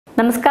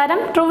നമസ്കാരം,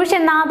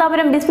 ട്രൂവിഷൻ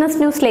നാദാപുരം ബിസിനസ്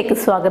ന്യൂസിലേക്ക്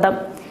സ്വാഗതം.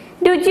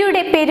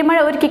 രുചിയുടെ പെരുമഴ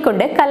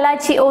ഒരുക്കിക്കൊണ്ട്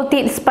കല്ലാച്ചി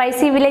ഓത്തിയിൽ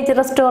സ്പൈസി വില്ലേജ്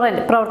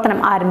റെസ്റ്റോറന്റ് പ്രവർത്തനം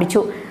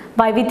ആരംഭിച്ചു.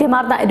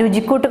 വൈവിധ്യമാർന്ന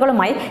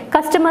രുചിക്കൂട്ടുകളുമായി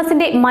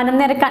കസ്റ്റമേഴ്സിന്റെ മനം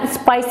നിറയ്ക്കാൻ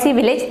സ്പൈസി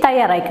വില്ലേജ്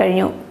തയ്യാറായി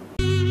കഴിഞ്ഞു.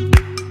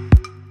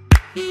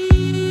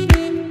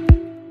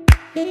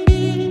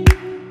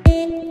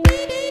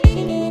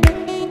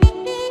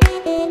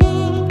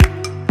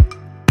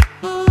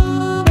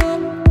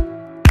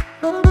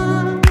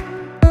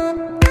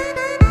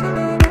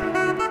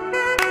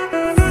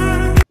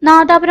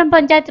 നാദാപുരം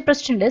പഞ്ചായത്ത്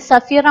പ്രസിഡന്റ്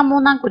സഫീറ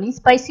മൂന്നാംകുനി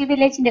സ്പൈസി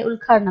വില്ലേജിന്റെ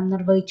ഉദ്ഘാടനം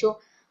നിർവഹിച്ചു.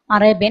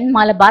 Arabian,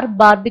 Malabar,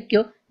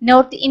 barbecue,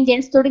 north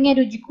Indians തുടങ്ങിയ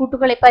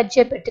രുചിക്കൂട്ടുകളെ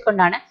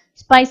പരിചയപ്പെടുത്തിക്കൊണ്ടാണ്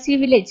സ്പൈസി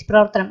വില്ലേജ്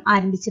പ്രവർത്തനം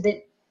ആരംഭിച്ചത്.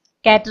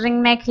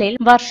 കാറ്ററിംഗ് മേഖലയിൽ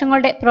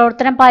വർഷങ്ങളുടെ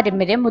പ്രവർത്തന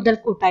പാരമ്പര്യം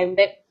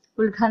മുതൽക്കൂട്ടായുണ്ട്.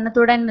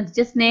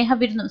 ഉദ്ഘാടനത്തോടനുബന്ധിച്ച്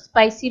സ്നേഹവിരുന്നു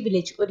സ്പൈസി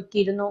വില്ലേജ്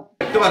ഒരുക്കിയിരുന്നു.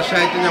 8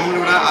 വർഷമായിട്ട്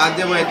നമ്മളിവിടെ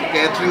ആദ്യമായിട്ട്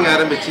കാറ്ററിംഗ്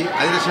ആരംഭിച്ച്,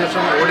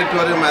 അതിനുശേഷം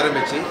ഓഡിറ്റോറിയം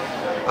ആരംഭിച്ച്,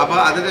 അപ്പോൾ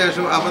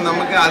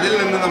നമുക്ക് അതിൽ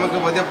നിന്ന് നമുക്ക്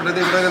ബോധ്യപ്പെട്ടത്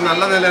ഇവിടെ ഒരു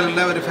നല്ല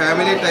നിലയിലുള്ള ഒരു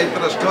ഫാമിലി ടൈപ്പ്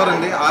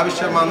റെസ്റ്റോറൻറ്റ്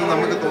ആവശ്യമാണെന്ന്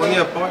നമുക്ക്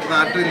തോന്നിയപ്പോൾ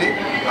നാട്ടിൽ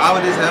ആ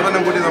ഒരു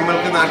സേവനം കൂടി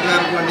നമ്മൾക്ക്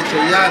നാട്ടുകാർക്ക് വേണ്ടി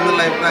ചെയ്യാം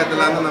എന്നുള്ള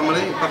അഭിപ്രായത്തിലാണ് നമ്മൾ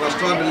ഇപ്പോൾ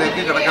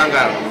റെസ്റ്റോറൻറ്റിലേക്ക് കിടക്കാൻ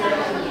കാരണം.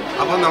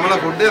 അപ്പോൾ നമ്മളെ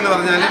ഫുഡ് എന്ന്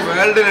പറഞ്ഞാൽ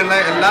വേൾഡിലുള്ള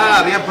എല്ലാ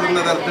അറിയപ്പെടുന്ന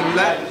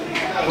തരത്തിലുള്ള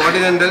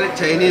കോണ്ടിനെൻ്റൽ,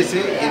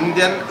 ചൈനീസ്,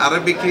 ഇന്ത്യൻ,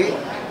 അറബിക്ക്,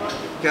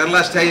 കേരള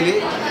സ്റ്റൈല്,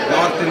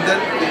 നോർത്ത് ഇന്ത്യൻ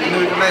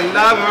എന്നിവയ്ക്കുള്ള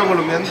എല്ലാ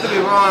വിഭവങ്ങളും എന്ത്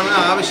വിഭവമാണ്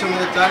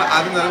ആവശ്യമെന്ന് വെച്ചാൽ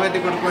അത് നിറവേറ്റി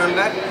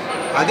കൊടുക്കാനുള്ള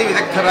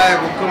അതിവിദഗ്ധരായ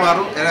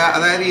കുക്കുമാറും,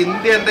 അതായത്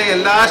ഇന്ത്യൻ്റെ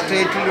എല്ലാ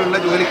സ്റ്റേറ്റിലുള്ള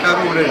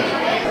ജോലിക്കാരും ഇവിടെ ഉണ്ട്.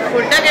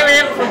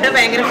 ഫുഡ്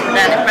ഭയങ്കര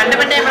ഫുഡാണ്. പണ്ട്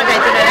നമ്മൾ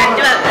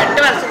കഴിച്ചിട്ടുണ്ട്. 8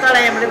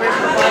 വർഷത്തോളം നമ്മൾ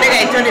ഫുഡ്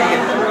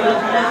കഴിച്ചുകൊണ്ടിരിക്കുന്നു.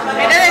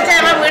 പിന്നെ വെച്ചാൽ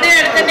നമ്മൾ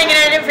വീടിനടുത്തുണ്ടെങ്കിൽ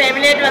ഒരു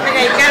ഫാമിലിയായിട്ട് വന്ന്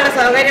കഴിക്കാനുള്ള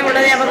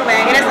സൗകര്യമുള്ളത് നമുക്ക്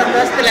ഭയങ്കര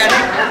സന്തോഷത്തിലാണ്.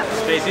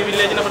 സ്പൈസി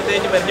വില്ലേജിനെ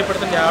പ്രത്യേകിച്ച്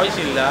പരിചയപ്പെടുത്തേണ്ട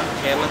ആവശ്യമില്ല.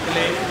 കേരളത്തിൽ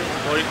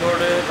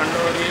കോഴിക്കോട്,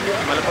 കണ്ണൂർ,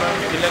 മലപ്പുറം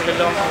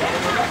ജില്ലകളിലും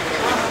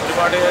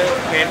ഒരുപാട്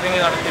കേറ്ററിംഗ്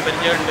നടത്തി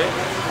പരിചയമുണ്ട്.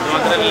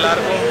 അതുമാത്രമല്ല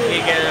എല്ലാവർക്കും ഈ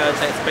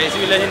സ്പൈസി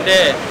വില്ലേജിൻ്റെ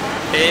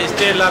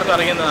ടേസ്റ്റ് എല്ലാവർക്കും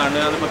അറിയുന്നതാണ്.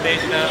 അത്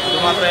പ്രത്യേകിച്ച്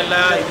അതുമാത്രമല്ല,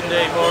 ഇതിൻ്റെ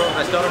ഇപ്പോൾ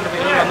റെസ്റ്റോറൻറ്റ്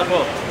ഫീൽഡിൽ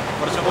വന്നപ്പോൾ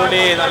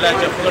കുറച്ചുകൂടി നല്ല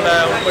ചെഫുകളെ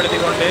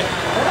ഉൾപ്പെടുത്തിക്കൊണ്ട്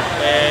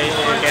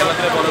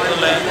കേരളത്തിന്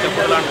പുറത്തുള്ള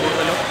ചെഫുകളാണ്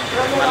കൂടുതലും.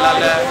 നല്ല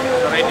നല്ല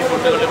വെറൈറ്റി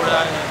ഫുഡുകൾ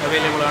ഇവിടെ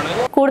അവൈലബിൾ ആണ്.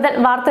 കൂടുതൽ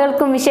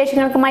വാർത്തകൾക്കും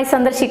വിശേഷങ്ങൾക്കുമായി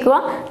സന്ദർശിക്കുക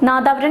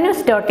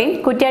naadapuramnews.in,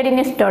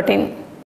 kutyadinews.in.